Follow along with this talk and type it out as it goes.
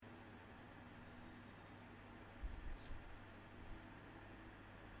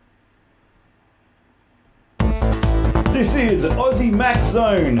This is Aussie Mac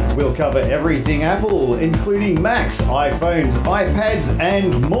Zone. We'll cover everything Apple, including Macs, iPhones, iPads,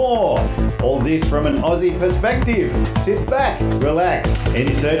 and more. All this from an Aussie perspective. Sit back, relax,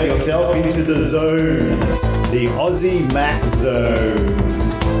 insert yourself into the zone. The Aussie Mac Zone.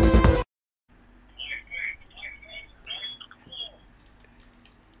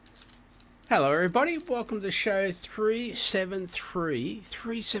 Hello everybody, welcome to show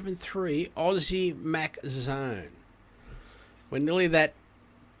 373 Aussie Mac Zone. We're nearly that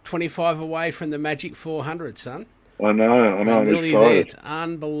 25 away from the magic 400, son. I know, We're I'm nearly excited. there. It's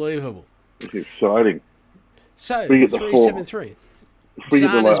unbelievable. It's exciting. So, We get the 373. We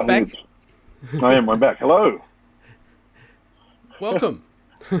get Zan the is la- back. I'm back. Hello. Welcome.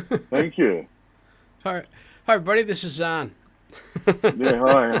 Thank you. Hi everybody, this is Zan. Yeah,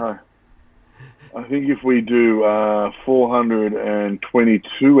 hi. I think if we do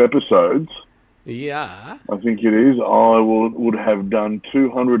 422 episodes, Yeah, I think it is, I would have done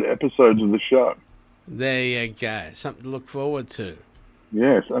 200 episodes of the show. there you go. Something to look forward to.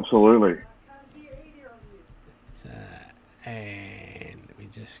 Yes, absolutely. And we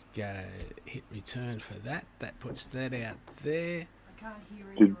just go hit return for that. That puts that out there. I can't hear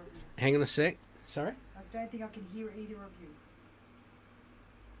either of you. Hang on a sec. Sorry? I don't think I can hear either of you.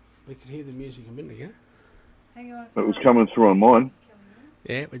 We could hear the music a minute ago. Hang on. It was coming through on mine.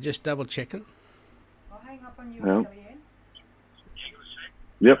 Yeah, we're just double checking. I'll hang up on you, Yeah. Kellyanne.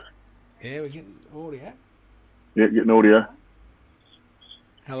 Yep. Yeah, we're getting audio. Yeah, getting audio.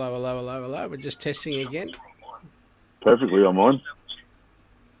 Hello. We're just testing again. Perfectly on mine.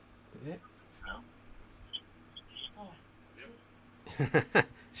 Yeah.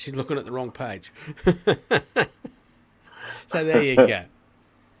 She's looking at the wrong page. So there you go.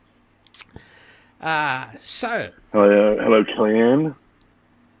 Hello, Kellyanne.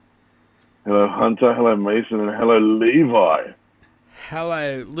 Hello, Hunter. Hello, Mason. And hello, Levi.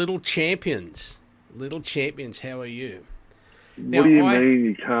 Hello, little champions. Little champions, how are you? What do you mean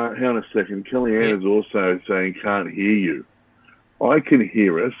you can't? Hang on a second. Kellyanne is also saying can't hear you. I can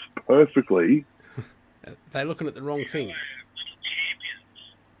hear us perfectly. They're looking at the wrong thing.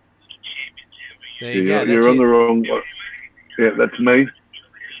 There you go. You're on the wrong. Yeah, that's me.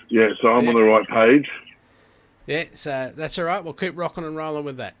 Yeah, so I'm on the right page. Yeah, so that's all right. We'll keep rocking and rolling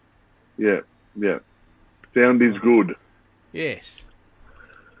with that. Yeah. Sound is good. Yes.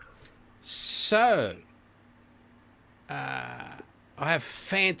 So, I have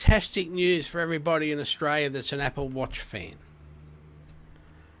fantastic news for everybody in Australia that's an Apple Watch fan.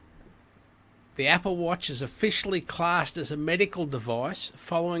 The Apple Watch is officially classed as a medical device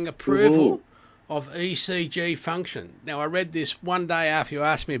following approval of ECG function. Now, I read this one day after you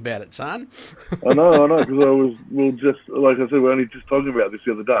asked me about it, son. I know, because like I said, we're only just talking about this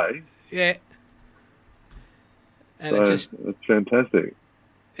the other day. Yeah. And So it's fantastic.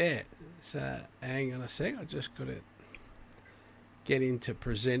 yeah. So, hang on a sec. I just got to get into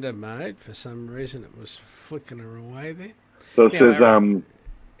presenter mode. For some reason, it was flicking her away there. So it Now, says,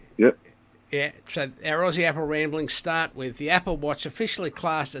 yep. Yeah, so our Aussie Apple ramblings start with the Apple Watch officially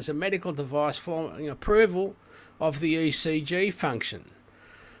classed as a medical device following approval of the ECG function.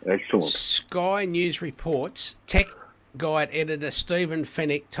 Excellent. Sky News reports Tech Guide editor Stephen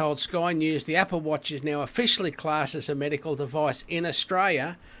Fennick told Sky News the Apple Watch is now officially classed as a medical device in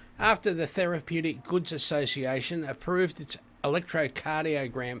Australia after the Therapeutic Goods Association approved its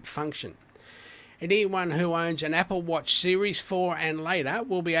electrocardiogram function. Anyone who owns an Apple Watch Series 4 and later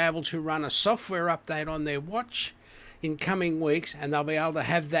will be able to run a software update on their watch in coming weeks, and they'll be able to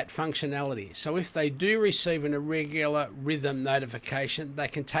have that functionality. So if they do receive an irregular rhythm notification, they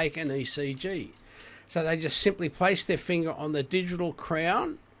can take an ECG. So they just simply place their finger on the digital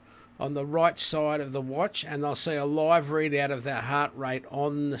crown on the right side of the watch, and they'll see a live readout of their heart rate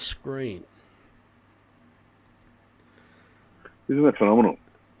on the screen. Isn't that phenomenal?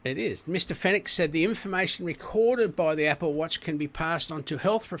 It is. Mr. Fennick said the information recorded by the Apple Watch can be passed on to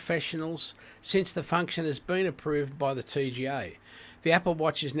health professionals since the function has been approved by the TGA. The Apple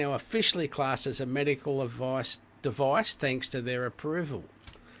Watch is now officially classed as a medical device thanks to their approval.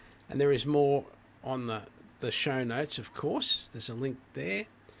 And there is more on the show notes, of course. There's a link there.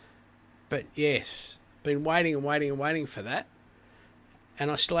 But yes, been waiting for that.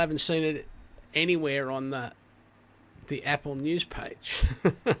 And I still haven't seen it anywhere on the Apple News page.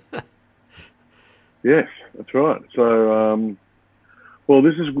 Yes, that's right. So, well,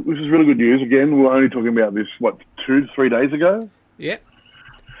 this is really good news. Again, we were only talking about this 2 to 3 days ago. Yep.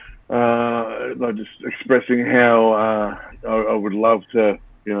 Like just expressing how I would love to,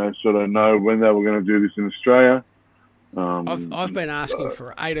 sort of know when they were going to do this in Australia. I've been asking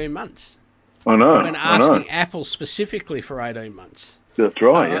for 18 months. I know. I've been asking Apple specifically for 18 months. That's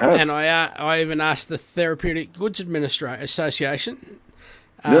right. You have. And I even asked the Therapeutic Goods Association.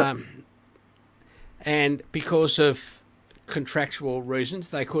 Yeah. And because of contractual reasons,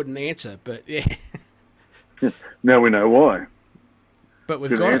 they couldn't answer. But yeah. Now we know why. But we've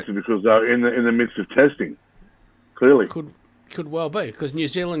Couldn't got answer because they're in the midst of testing. Clearly. Could well be, because New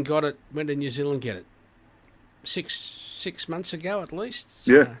Zealand got it. When did New Zealand get it? Six months ago at least.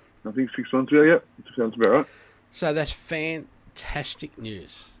 So, Yeah, I think 6 months ago. Yeah, sounds about right. So that's fantastic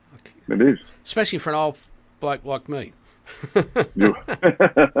news. It is. Especially for an old bloke like me. You-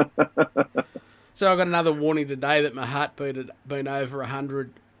 So I got another warning today that my heartbeat had been over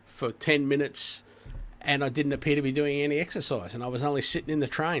 100 for 10 minutes, and I didn't appear to be doing any exercise, and I was only sitting in the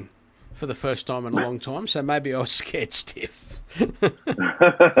train for the first time in a long time, so maybe I was scared stiff.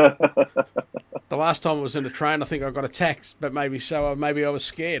 The last time I was in a train, I think I got attacked, but maybe I was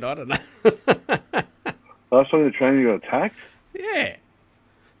scared. I don't know. Last time in the train you got attacked? Yeah.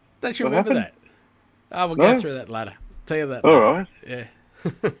 Don't you What remember happened? that? Oh, we'll No. go through that later. Tell you that All later. right. Yeah.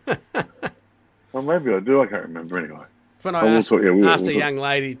 Well, maybe I do. I can't remember anyway. When Oh, I we'll asked, talk- yeah, we'll- asked we'll a talk. young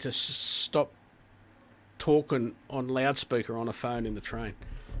lady to stop talking on loudspeaker on a phone in the train.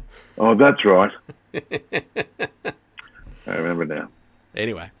 Oh, that's right. I remember now.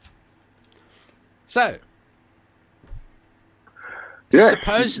 Anyway. So, Yeah.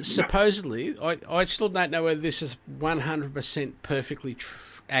 supposedly, I still don't know whether this is 100% perfectly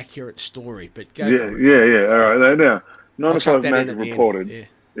accurate story, but go Yeah, for it. yeah. All right. Now, I'll chuck 95 that Mac in at the end. reported. Yeah.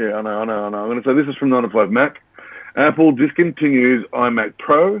 Yeah, I know. I'm going to say this is from 95 Mac. Apple discontinues iMac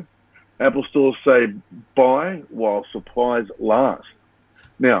Pro. Apple stores say buy while supplies last.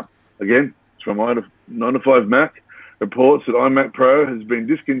 Now, again, it's from 95 Mac. Reports that iMac Pro has been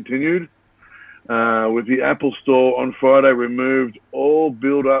discontinued with the Apple Store on Friday removed all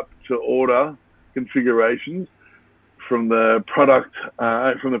build-up to order configurations from the product.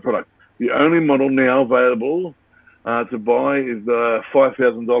 The only model now available to buy is the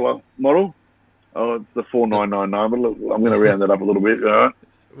 $5,000 model. Oh, it's the 4999, but look, I'm going to round that up a little bit. All right.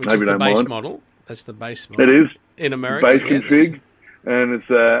 Which Maybe is the don't base mind. model. That's the base model. It is In America. base yeah, config, and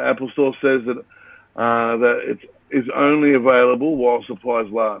it's Apple Store says that it is only available while supplies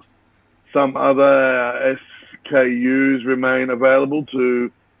last. Some other SKUs remain available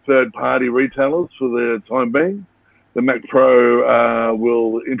to third-party retailers for the time being. The Mac Pro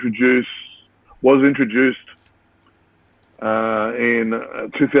was introduced in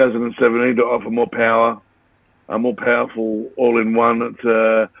 2017 to offer more powerful all-in-one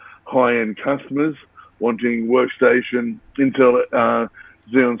to high-end customers wanting workstation Intel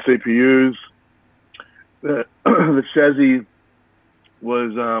Xeon CPUs. The chassis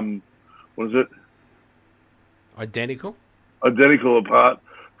was what is it? Identical? Identical apart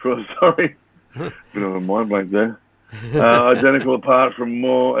from bit of a mind blank there. Identical apart from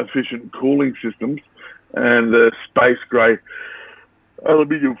more efficient cooling systems and the space grey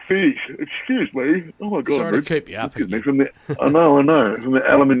aluminium finish. Excuse me. Oh my God! Sorry to Rich. keep you up Excuse me. again. I know. From the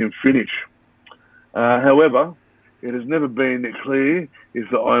aluminium finish. However, it has never been clear if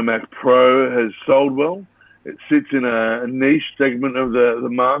the iMac Pro has sold well. It sits in a niche segment of the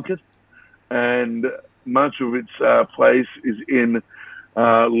market, and much of its place is in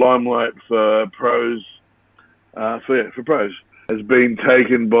limelight for pros. For pros, has been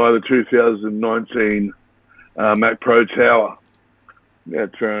taken by the 2019 Mac Pro Tower. Yeah,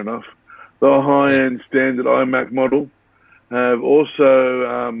 fair enough. The high-end standard iMac model have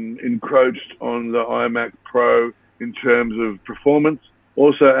also encroached on the iMac Pro in terms of performance.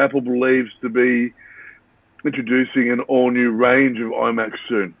 Also, Apple believes to be introducing an all-new range of iMacs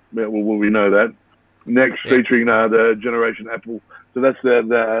soon. Well, we know that. Next, featuring the generation Apple. So that's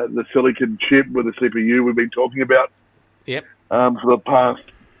the silicon chip with the CPU we've been talking about. Yep. For the past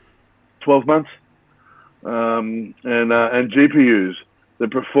 12 months. And GPUs. The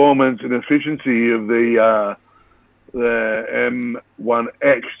performance and efficiency of the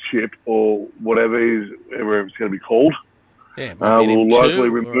M1X chip, or whatever it's going to be called, will likely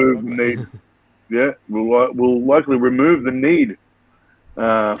remove the need. Yeah, will likely remove the need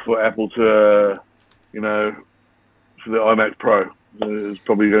for Apple to, for the iMac Pro. It's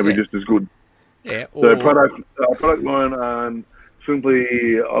probably going to be just as good. Yeah. So product line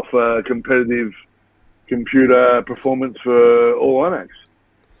simply offer competitive computer performance for all iMacs,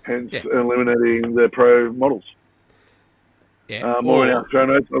 hence eliminating the Pro models. Yeah. More in our show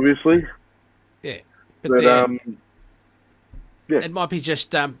notes, obviously. Yeah. But it might be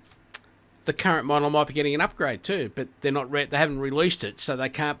just the current model might be getting an upgrade too, but they're not. They haven't released it, so they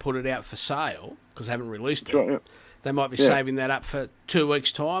can't put it out for sale because they haven't released it. Right, yeah. They might be Yeah. saving that up for 2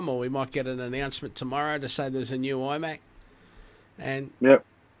 weeks' time, or we might get an announcement tomorrow to say there's a new iMac. And Yep.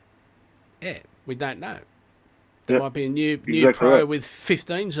 yeah, we don't know. There Yep. might be a new Exactly Pro right. with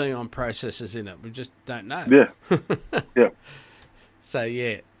 15 Xeon processors in it. We just don't know. Yeah. Yeah. So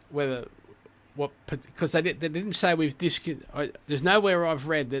yeah, because they didn't say we've discontinued. There's nowhere I've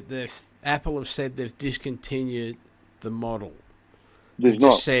read that Apple have said they've discontinued the model. There's Just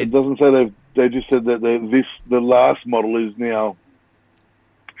not. said- It doesn't say they just said that the last model is now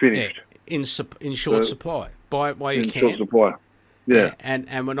Yeah, finished in short So- supply. Buy it while you in can. short supply. Yeah.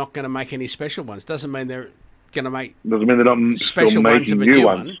 And we're not going to make any special ones. Doesn't mean they're going to make Doesn't mean they're not special still ones making of a new new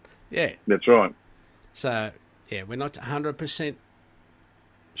ones. one. Yeah. That's right. So yeah, we're not 100%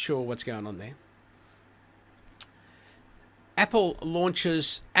 sure what's going on there. Apple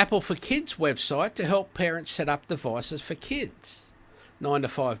launches Apple for Kids website to help parents set up devices for kids. 9 to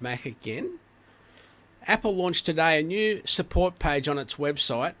 5 Mac again. Apple launched today a new support page on its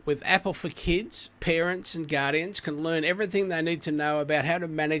website with Apple for Kids. Parents and guardians can learn everything they need to know about how to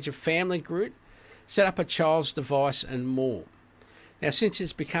manage a family group, set up a child's device, and more. Now, since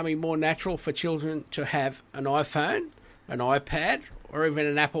it's becoming more natural for children to have an iPhone, an iPad, or even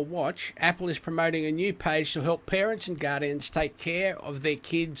an Apple Watch, Apple is promoting a new page to help parents and guardians take care of their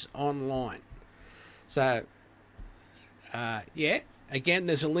kids online. So, yeah, again,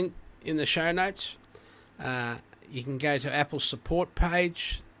 there's a link in the show notes. You can go to Apple's support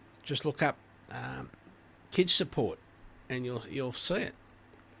page, just look up kids support, and you'll see it.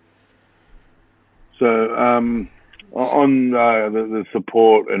 So on the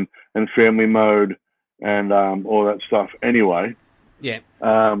support and family mode and all that stuff. Anyway, Yeah,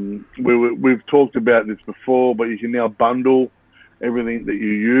 we've talked about this before, but you can now bundle everything that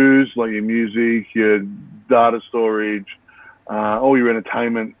you use, like your music, your data storage, all your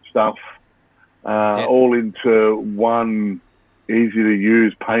entertainment stuff, all into one easy to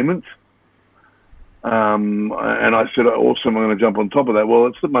use payment. And I said, awesome, I'm going to jump on top of that. Well,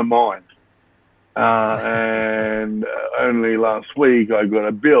 it slipped my mind. And only last week I got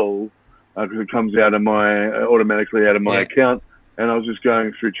a bill because it comes out of automatically out of my account. And I was just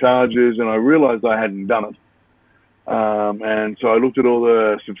going through charges and I realized I hadn't done it. And so I looked at all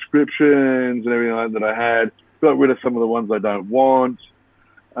the subscriptions and everything like that I had, got rid of some of the ones I don't want.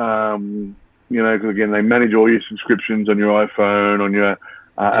 Because again, they manage all your subscriptions on your iPhone, on your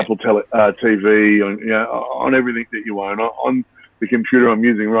Apple TV, on everything that you own, on the computer I'm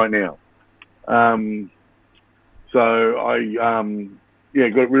using right now. So I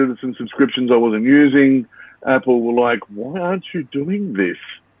got rid of some subscriptions I wasn't using. Apple were like, why aren't you doing this?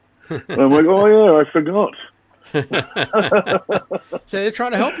 And I'm like, oh yeah, I forgot. so they're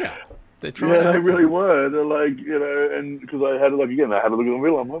trying to help you. They're trying Yeah, to help they you. really were. They're like, and because I had I had a look at the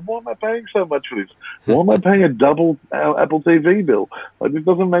bill. I'm like, why am I paying so much for this? Why am I paying a double Apple TV bill? Like, this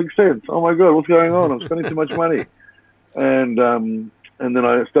doesn't make sense. Oh my God, what's going on? I'm spending too much money. And then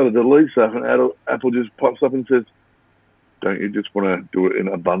I started to delete stuff, and Apple just pops up and says, don't you just want to do it in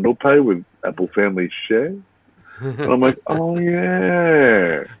a bundle pay with Apple Family Share? And I'm like, oh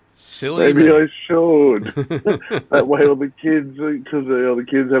yeah. Silly. Maybe man. I should. That way all the kids, because all the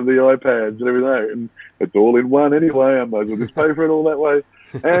kids have the iPads and everything, and it's all in one anyway. I might as well just pay for it all that way.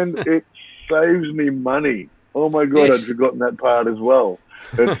 And it saves me money. Oh my God, Yes. I'd forgotten that part as well.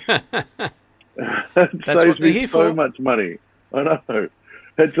 It That's saves what they're me here so for. much money. I know.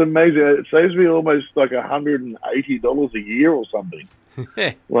 It's amazing. It saves me almost like $180 a year or something.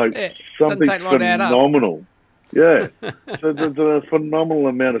 Yeah. Like Yeah. something Doesn't take long to add up. phenomenal. Yeah, so it's a phenomenal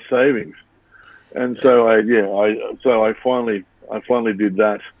amount of savings, and so I finally did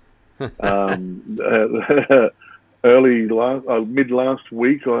that mid last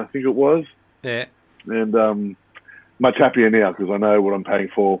week, I think it was, Yeah. and much happier now because I know what I'm paying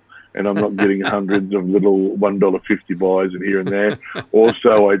for, and I'm not getting hundreds of little $1.50 buys in here and there.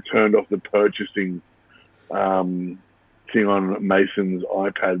 Also, I turned off the purchasing thing on Mason's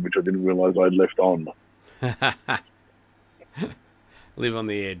iPad, which I didn't realize I'd left on. Live on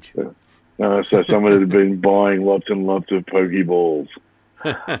the edge. So someone had been buying lots and lots of Pokeballs.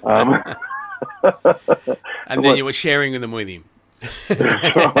 And then you were sharing them with him.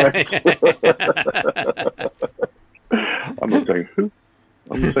 That's right. I'm not saying who.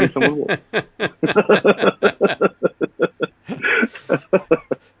 I'm just saying someone was.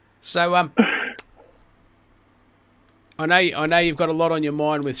 So I know you've got a lot on your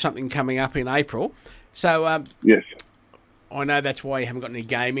mind with something coming up in April. So Yes. I know that's why you haven't got any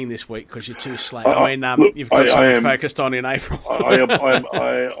gaming this week because you're too slack. Look, you've got something am- focused on in April. I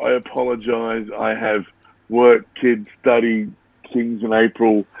apologise. I have work, kids, study, things in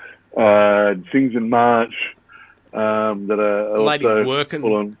April, things in March, that are Lady also working.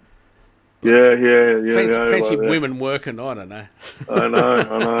 full on. Yeah. Fancy like women working, I don't know. I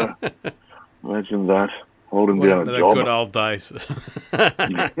know. Imagine that, holding What down happened a to the good job. old days?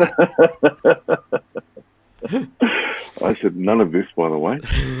 I said none of this, by the way.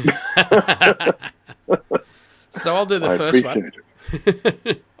 So I'll do the I first one. appreciate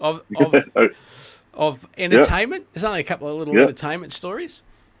it. Of entertainment. There's only a couple of little entertainment stories.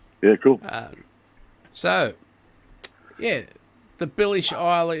 Yeah, cool. So, the Billie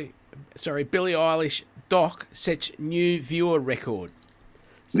Eilish doc sets new viewer record.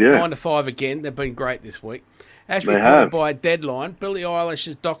 So 9 to 5 again. They've been great this week. As reported by Deadline, Billie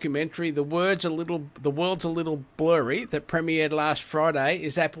Eilish's documentary, The World's a Little Blurry, that premiered last Friday,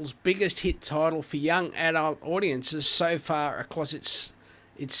 is Apple's biggest hit title for young adult audiences so far across its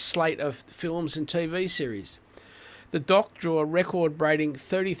slate of films and TV series. The doc drew a record-breaking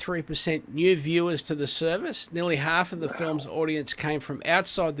 33% new viewers to the service. Nearly half of the film's audience came from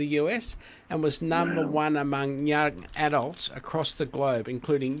outside the US and was number one among young adults across the globe,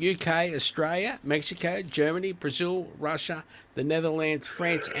 including UK, Australia, Mexico, Germany, Brazil, Russia, the Netherlands,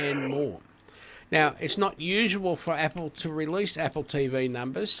 France, and more. Now, it's not usual for Apple to release Apple TV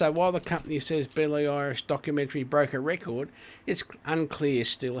numbers, so while the company says Billie Eilish documentary broke a record, it's unclear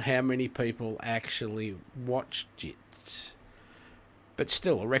still how many people actually watched it. But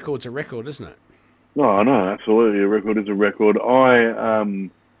still, a record's a record, isn't it? No, absolutely. A record is a record. I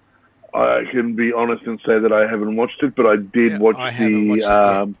can be honest and say that I haven't watched it, but I did watch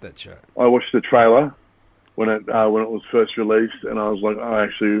That's right. I watched the trailer when it was first released, and I was like, I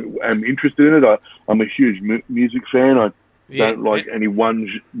actually am interested in it. I'm a huge music fan. I don't like any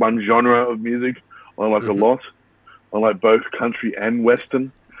one genre of music. I like a lot. I like both country and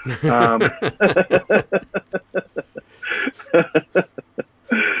western.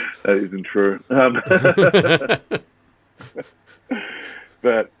 That isn't true.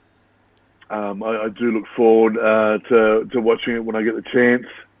 But I do look forward to watching it when I get the chance.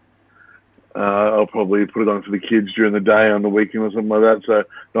 I'll probably put it on for the kids during the day on the weekend or something like that. So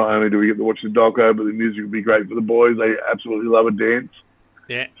not only do we get to watch the doco, but the music will be great for the boys. They absolutely love a dance.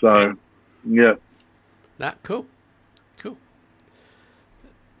 Yeah. So, yeah. Cool.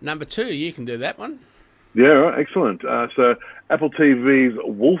 Number 2, you can do that one. Yeah, right, excellent. So Apple TV's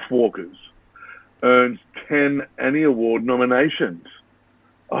Wolfwalkers earns 10 Annie Award nominations.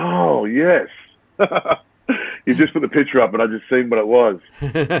 Oh, yes. You just put the picture up and I just seen what it was.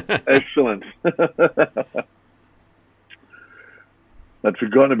 Excellent. I'd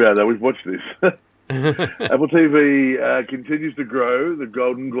forgotten about that. We've watched this. Apple TV continues to grow. The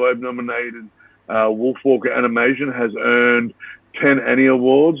Golden Globe nominated Wolfwalker animation has earned 10 Annie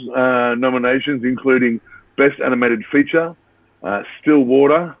Awards nominations, including Best Animated Feature.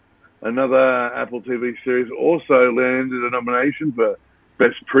 Stillwater, another Apple TV series, also landed a nomination for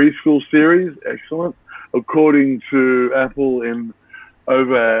Best Preschool Series. Excellent. According to Apple, in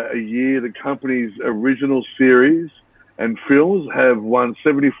over a year, the company's original series and films have won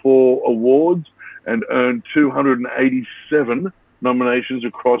 74 awards and earned 287 nominations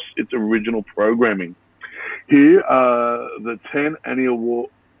across its original programming. Here are the 10 Annie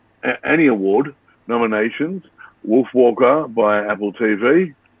Award nominations. Wolfwalker by Apple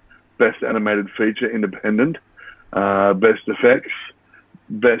TV, Best Animated Feature Independent, Best Effects,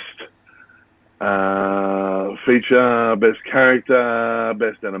 Best Feature, Best Character,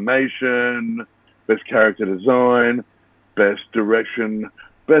 Best Animation, Best Character Design, Best Direction,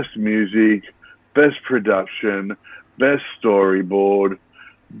 Best Music, Best Production, Best Storyboard,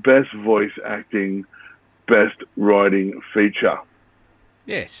 Best Voice Acting, Best Writing Feature.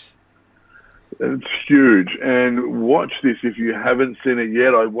 Yes. It's huge. And watch this if you haven't seen it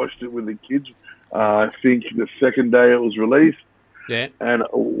yet. I watched it with the kids, I think the second day it was released. Yeah. And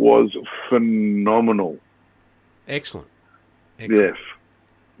it was phenomenal. Excellent. Yes.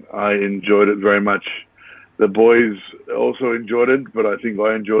 I enjoyed it very much. The boys also enjoyed it, but I think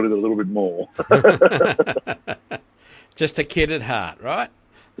I enjoyed it a little bit more. Just a kid at heart, right?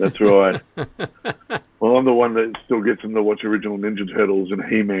 That's right. Well, I'm the one that still gets them to watch original Ninja Turtles and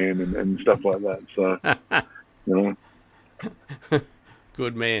He-Man and stuff like that. So, you know.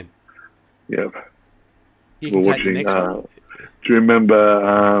 Good man. Yep. You can take the next one. Do you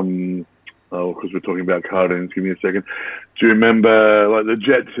remember, because we're talking about cartoons, give me a second. Do you remember, like, the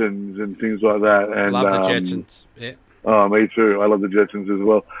Jetsons and things like that? And, love the Jetsons, yeah. Oh, me too. I love the Jetsons as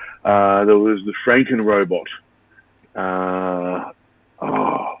well. There was the Franken robot.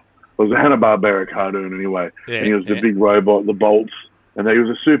 It was a Hanna-Barbera cartoon anyway. Yeah, and he was the big robot, the bolts, and he was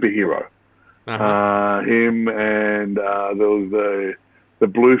a superhero. Him and there was the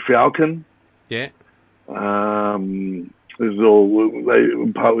Blue Falcon. Yeah. This is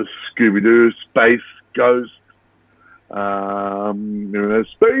all part with Scooby Doo, Space Ghost.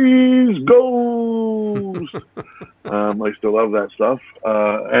 Space Ghost. I used to love that stuff,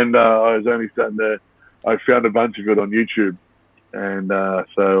 and I was only starting to. I found a bunch of it on YouTube, and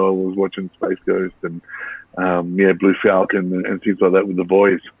so I was watching Space Ghost and Blue Falcon and things like that with the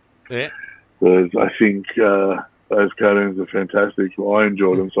boys. Yeah. Because I think those cartoons are fantastic. Well, I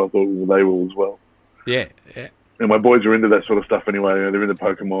enjoyed them, so I thought they will as well. Yeah, yeah. And my boys are into that sort of stuff anyway. They're into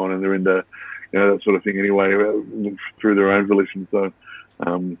Pokemon and they're into that sort of thing anyway through their own volition. So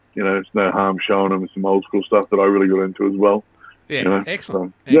it's no harm showing them some old school stuff that I really got into as well. Yeah,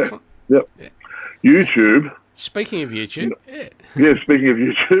 excellent. So, Excellent. Yeah. YouTube. Speaking of YouTube, Yeah, speaking of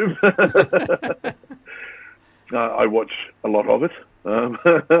YouTube, I watch a lot of it.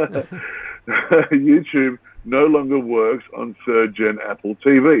 YouTube no longer works on third-gen Apple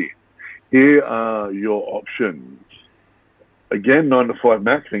TV. Here are your options. Again, 9 to 5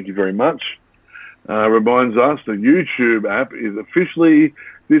 Mac, thank you very much. Reminds us the YouTube app is officially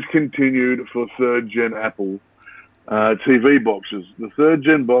discontinued for third-gen Apple TV boxes. The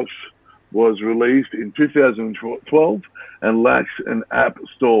third-gen box was released in 2012 and lacks an app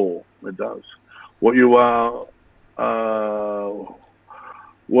store. It does. What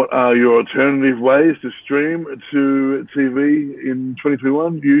are your alternative ways to stream to TV in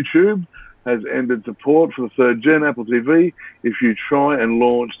 2021? YouTube has ended support for the third-gen Apple TV. If you try and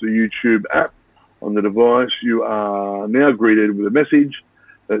launch the YouTube app on the device, you are now greeted with a message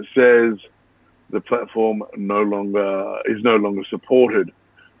that says the platform is no longer supported.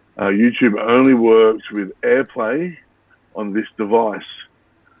 YouTube only works with AirPlay on this device.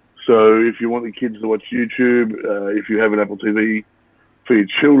 So if you want the kids to watch YouTube, if you have an Apple TV for your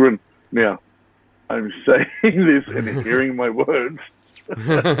children, now I'm saying this and hearing my words,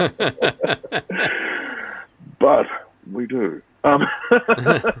 but we do.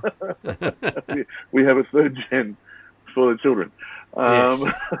 We have a third gen for the children. Yes.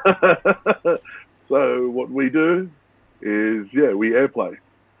 So what we do is, we AirPlay.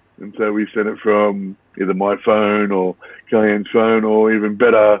 And so we send it from either my phone or Kellyanne's phone, or even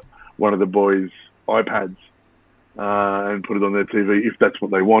better, one of the boys' iPads, and put it on their TV if that's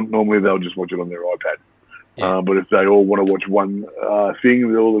what they want. Normally they'll just watch it on their iPad. Yeah. But if they all want to watch one thing,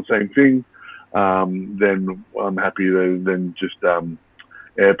 they're all the same thing, then I'm happy to then just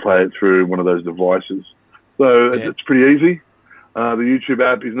AirPlay it through one of those devices. So it's pretty easy. The YouTube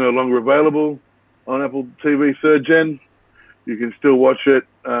app is no longer available on Apple TV third gen. You can still watch it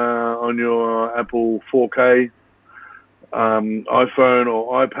on your Apple 4K iPhone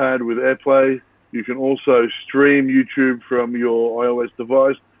or iPad with AirPlay. You can also stream YouTube from your iOS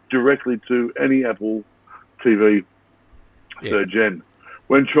device directly to any Apple TV third gen.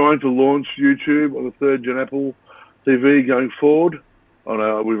 When trying to launch YouTube on the third gen Apple TV going forward, I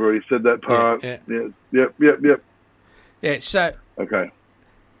know we've already said that part. Yeah. Yep. Yeah. So. Okay.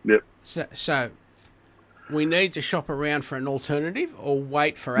 Yep. So we need to shop around for an alternative, or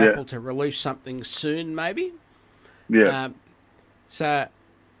wait for Apple to release something soon, maybe. Yeah. So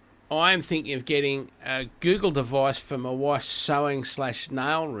I'm thinking of getting a Google device for my wife's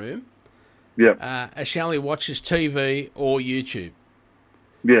sewing/nail room. Yeah. She only watches TV or YouTube.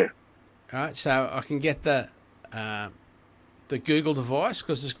 Yeah. All right. So I can get the Google device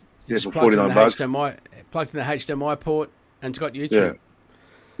because it's for plugged in the $49. plugged in the HDMI port, and it's got YouTube.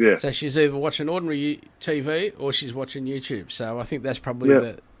 Yeah. So she's either watching ordinary TV or she's watching YouTube. So I think that's probably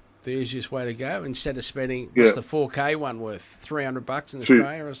the easiest way to go, instead of spending what's the 4K one worth, $300 in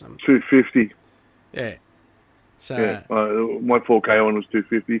Australia or something. $250. Yeah. So my 4K one was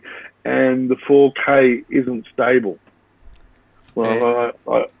 $250, and the 4K isn't stable. Well,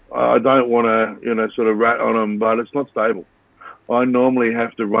 I don't want to sort of rat on them, but it's not stable. I normally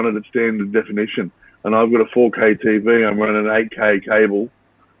have to run it at standard definition, and I've got a 4K TV. I'm running an 8K cable,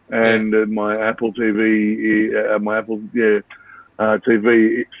 and my Apple TV,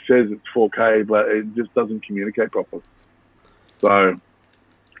 TV, it says it's 4K, but it just doesn't communicate properly. So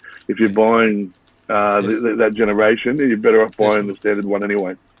if you're buying that generation, you're better off buying the standard one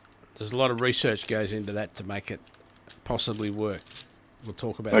anyway. There's a lot of research goes into that to make it possibly work. We'll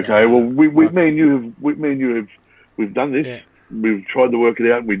talk about that. Okay, well, me and you we've done this. Yeah. We've tried to work it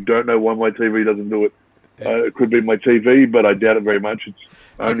out, and we don't know why my TV doesn't do it. It could be my TV, but I doubt it very much. It's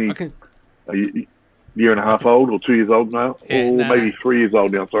only a year and a half old, or 2 years old now, or maybe 3 years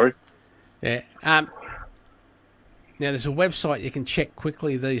old now, sorry. Yeah. Now, there's a website you can check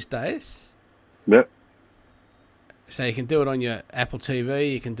quickly these days. Yep. So you can do it on your Apple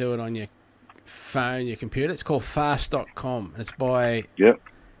TV, you can do it on your phone, your computer. It's called fast.com. It's by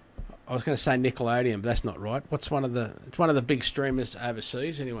I was going to say Nickelodeon, but that's not right. It's one of the big streamers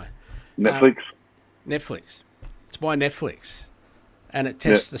overseas anyway. Netflix. Netflix. It's by Netflix, and it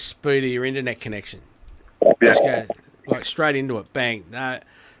tests the speed of your internet connection. Yeah. Just go like straight into it, bang. No,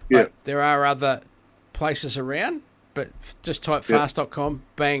 like, there are other places around, but just type fast.com,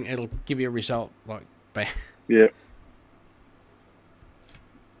 bang, it'll give you a result. Like bang. Yeah.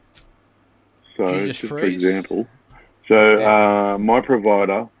 So Do you just for freeze? example, my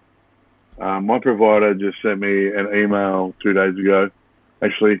provider just sent me an email 2 days ago.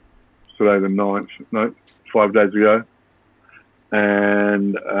 Actually, today the 9th. No, 5 days ago,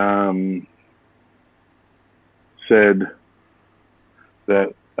 and said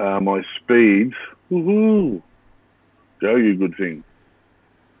that my speeds, Joe, you good thing,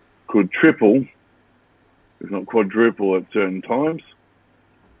 could triple, if not quadruple, at certain times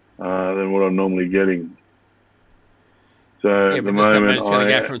than what I'm normally getting. So Yeah, at but the does that mean moment, it's going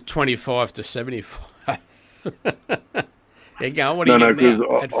to go from 25 to 75? Yeah, go on. What are you getting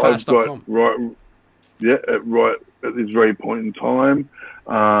now at fast.com? Right at this very point in time,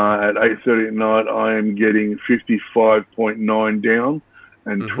 at 8:30 at night, I am getting 55.9 down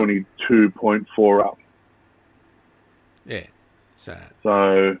and 22.4 up. Yeah. So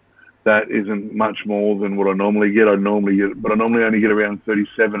that isn't much more than what I normally get. But I normally only get around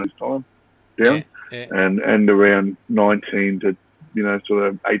 37 this time down, and around 19 to sort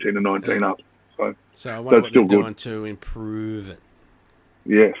of 18 to 19 up. So I wonder what still they're good. doing to improve it.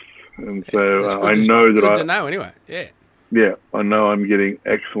 Yes, and so That's I know that good to know anyway. Yeah. Yeah, I know I'm getting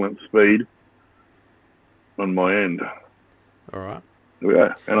excellent speed on my end. All right.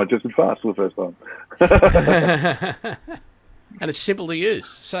 Yeah, and I tested fast for the first time. And it's simple to use.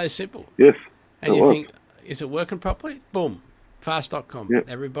 So simple. Yes. And you think, is it working properly? Boom. Fast.com. Yep.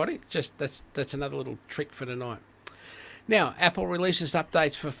 Everybody. Just that's another little trick for tonight. Now, Apple releases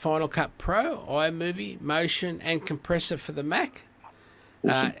updates for Final Cut Pro, iMovie, Motion, and Compressor for the Mac.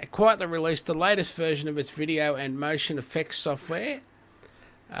 Quietly released the latest version of its video and motion effects software.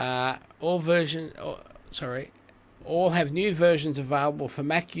 All have new versions available for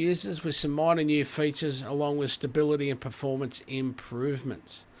Mac users with some minor new features along with stability and performance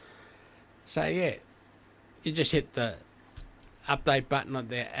improvements. So yeah, you just hit the update button at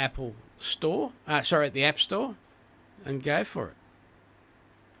the Apple Store, at the App Store, and go for it.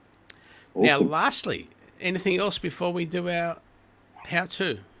 Awesome. Now, lastly, anything else before we do our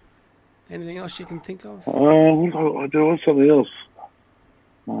how-to? Anything else you can think of? There was something else.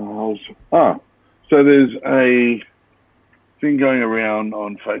 So there's a thing going around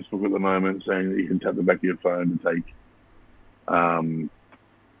on Facebook at the moment saying that you can tap the back of your phone to take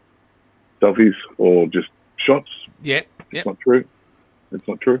selfies or just shots. Yep. It's not true. It's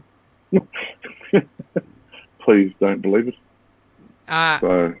not true. Please don't believe it.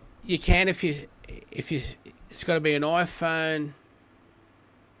 So you can if you. It's got to be an iPhone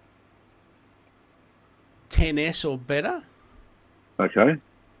 10s or better. Okay.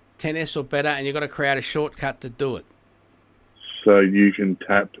 10s or better, and you've got to create a shortcut to do it. So you can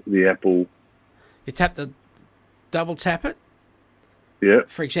tap the Apple. You double tap it. Yeah.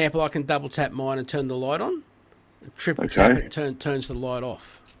 For example, I can double tap mine and turn the light on. Triple tap it and turns the light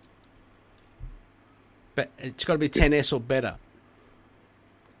off. But it's got to be 10s or better.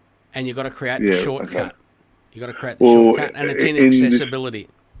 And you've got to create a shortcut. Okay. You've got to create the shortcut, and it's in accessibility.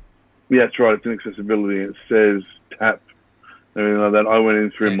 Yeah, that's right. It's in accessibility. It says tap, everything like that. I went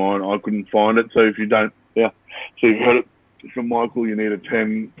in through mine. I couldn't find it. So if you don't, so you've heard it from Michael, you need a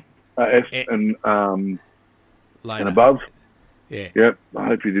 10S and above. Yeah. Yep. I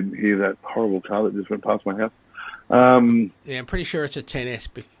hope you didn't hear that horrible car that just went past my house. Yeah, I'm pretty sure it's a 10S.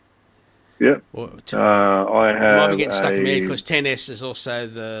 Yeah. I have. Might be getting stuck in there because 10S is also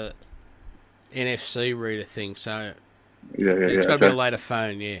the NFC reader thing. So it's got to be a later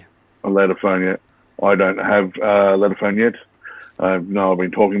phone. Yeah. A later phone, yeah. I don't have a later phone yet. No, I've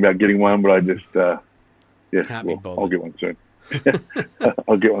been talking about getting one, but I just can't be bothered. I'll get one soon.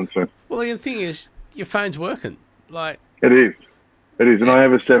 I'll get one soon. Well, the thing is, your phone's working. Like it is, and I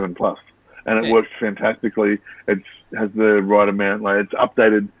have a 7 Plus, and it works fantastically. It has the right amount. Like it's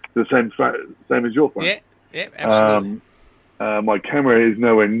updated the same as your phone. Yeah, absolutely. My camera is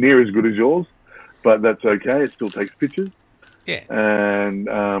nowhere near as good as yours, but that's okay. It still takes pictures. Yeah, and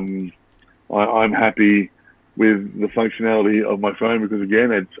I'm happy with the functionality of my phone because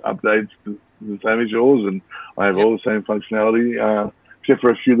again, it updates the same as yours, and I have all the same functionality, except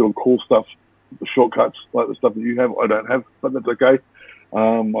for a few little cool stuff, the shortcuts like the stuff that you have. I don't have, but that's okay.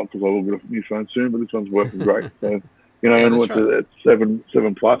 Because I will get a new phone soon, but this one's working great. So, and what's it, 7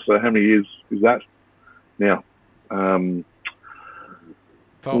 Plus. So how many years is that now?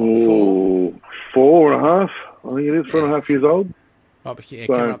 Four. Ooh, 4.5. I think it is 4.5 years old. Oh, but yeah,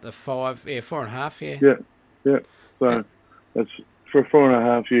 So- coming up to 5. Yeah, 4.5. Yeah. Yeah. So that's for a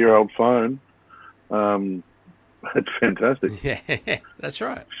 4.5-year-old phone. It's fantastic. Yeah, that's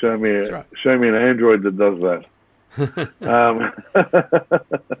right. Show me That's right. an Android that does that.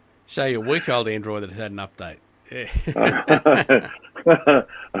 Show you a week-old Android that has had an update. Yeah.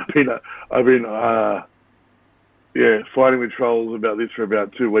 I've been fighting with trolls about this for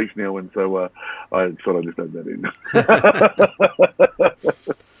about 2 weeks now, and so I thought I'd just add that in.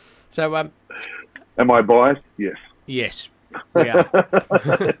 So, Am I biased? Yes. yes, we are.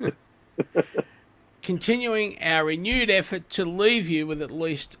 Continuing our renewed effort to leave you with at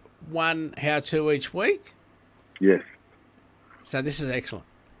least one how-to each week. Yes. So this is excellent.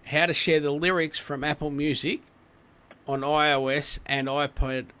 How to share the lyrics from Apple Music on iOS and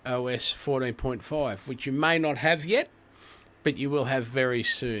iPad OS 14.5, which you may not have yet, but you will have very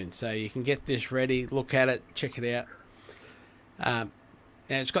soon. So you can get this ready, look at it, check it out. And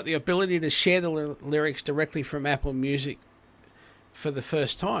it's got the ability to share the lyrics directly from Apple Music for the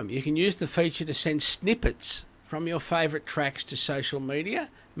first time. You can use the feature to send snippets from your favourite tracks to social media,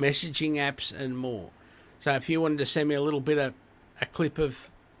 messaging apps, and more. So if you wanted to send me a little bit of a clip of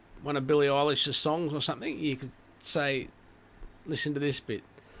one of Billie Eilish's songs or something, you could say, listen to this bit.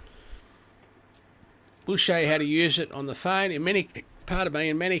 We'll show you how to use it on the phone. In many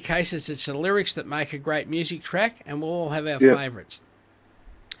cases, it's the lyrics that make a great music track, and we'll all have our favourites.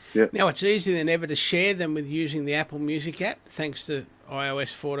 Yeah. Now, it's easier than ever to share them with using the Apple Music app, thanks to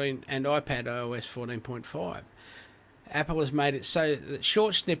iOS 14 and iPad OS 14.5. Apple has made it so that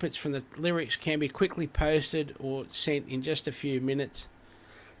short snippets from the lyrics can be quickly posted or sent in just a few minutes.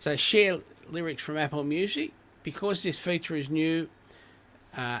 So share lyrics from Apple Music. Because this feature is new,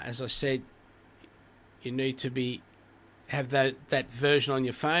 as I said, you need to have that version on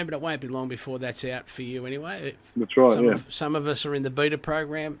your phone, but it won't be long before that's out for you anyway. That's right, Some of us are in the beta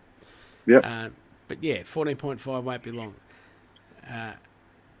program. Yep. But yeah, 14.5 won't be long.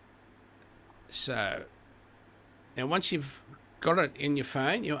 So now once you've got it in your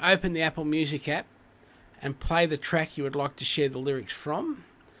phone, you'll open the Apple Music app and play the track you would like to share the lyrics from.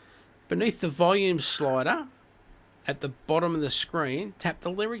 Beneath the volume slider at the bottom of the screen, tap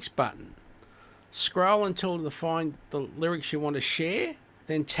the lyrics button. Scroll until you find the lyrics you want to share,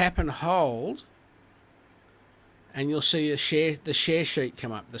 then tap and hold, and you'll see the share sheet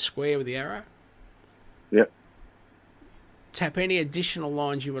come up, the square with the arrow. Yep. Tap any additional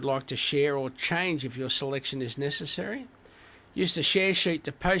lines you would like to share or change if your selection is necessary. Use the share sheet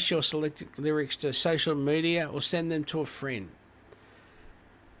to post your selected lyrics to social media or send them to a friend.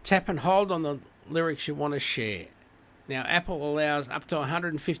 Tap and hold on the lyrics you want to share. Now, Apple allows up to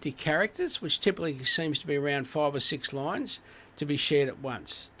 150 characters, which typically seems to be around 5 or 6 lines, to be shared at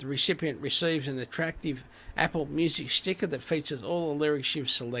once. The recipient receives an attractive Apple Music sticker that features all the lyrics you've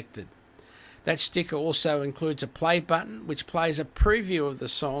selected. That sticker also includes a play button, which plays a preview of the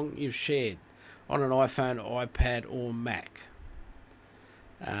song you've shared on an iPhone, iPad, or Mac.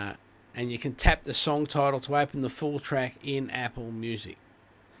 And you can tap the song title to open the full track in Apple Music.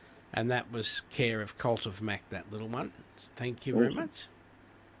 And that was care of Cult of Mac, that little one. Thank you very much.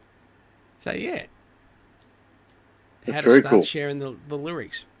 So, yeah. How to start sharing the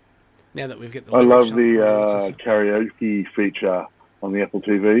lyrics. Now that we've got the lyrics. I love the karaoke feature on the Apple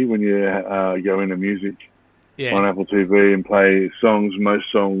TV when you go into music on Apple TV and play songs. Most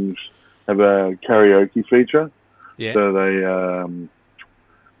songs have a karaoke feature. Yeah. So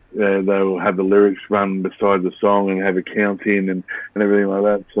they'll have the lyrics run beside the song and have a count in and everything like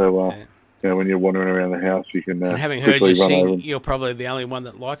that. So, when you're wandering around the house, you can. And having heard you sing, you're probably the only one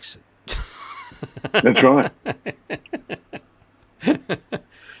that likes it. That's right.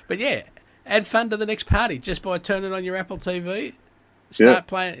 But yeah, add fun to the next party just by turning on your Apple TV. Start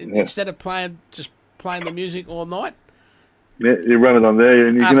playing instead of playing the music all night. Yeah, you run it on there,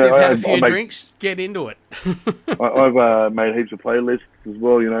 and after you've had a few drinks, get into it. I've made heaps of playlists as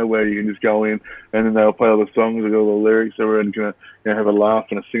well, where you can just go in and then they'll play all the songs with all the lyrics, so everyone's gonna have a laugh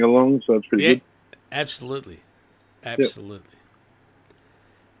and a sing along. So it's pretty good. Absolutely. Yep.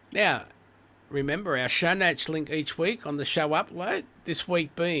 Now, remember our show notes link each week on the show upload. This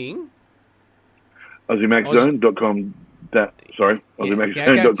week being AussieMacZone.com.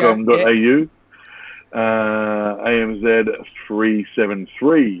 AussieMacZone.com.au. AMZ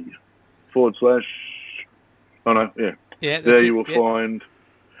 373 / Oh no, yeah. There you will find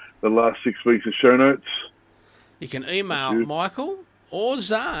the last 6 weeks of show notes. You can email Michael or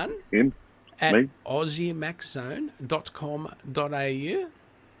Zahn at AussieMacZone.com.au.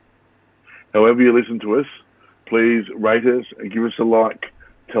 However you listen to us, please rate us and give us a like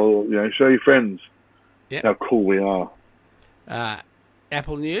show your friends Yep. how cool we are.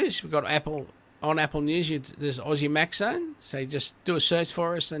 Apple News. We've got Apple News. There's Aussie Mac Zone. So just do a search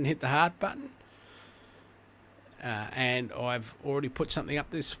for us and hit the heart button. And I've already put something up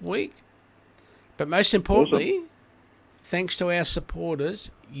this week. But most importantly, thanks to our supporters,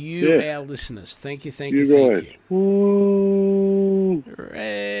 our listeners. Thank you. You guys. Woo.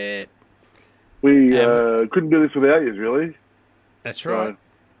 Right. We couldn't do this without you, really. That's right.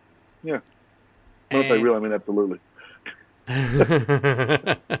 Yeah. Not if they really, I mean absolutely.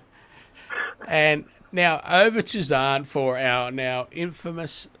 And now over to Zahn for our now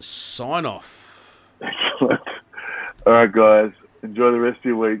infamous sign-off. Excellent. All right, guys. Enjoy the rest of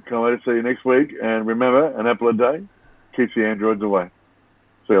your week. Can't wait to see you next week. And remember, an apple a day keeps the androids away.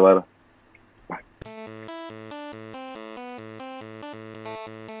 See you later.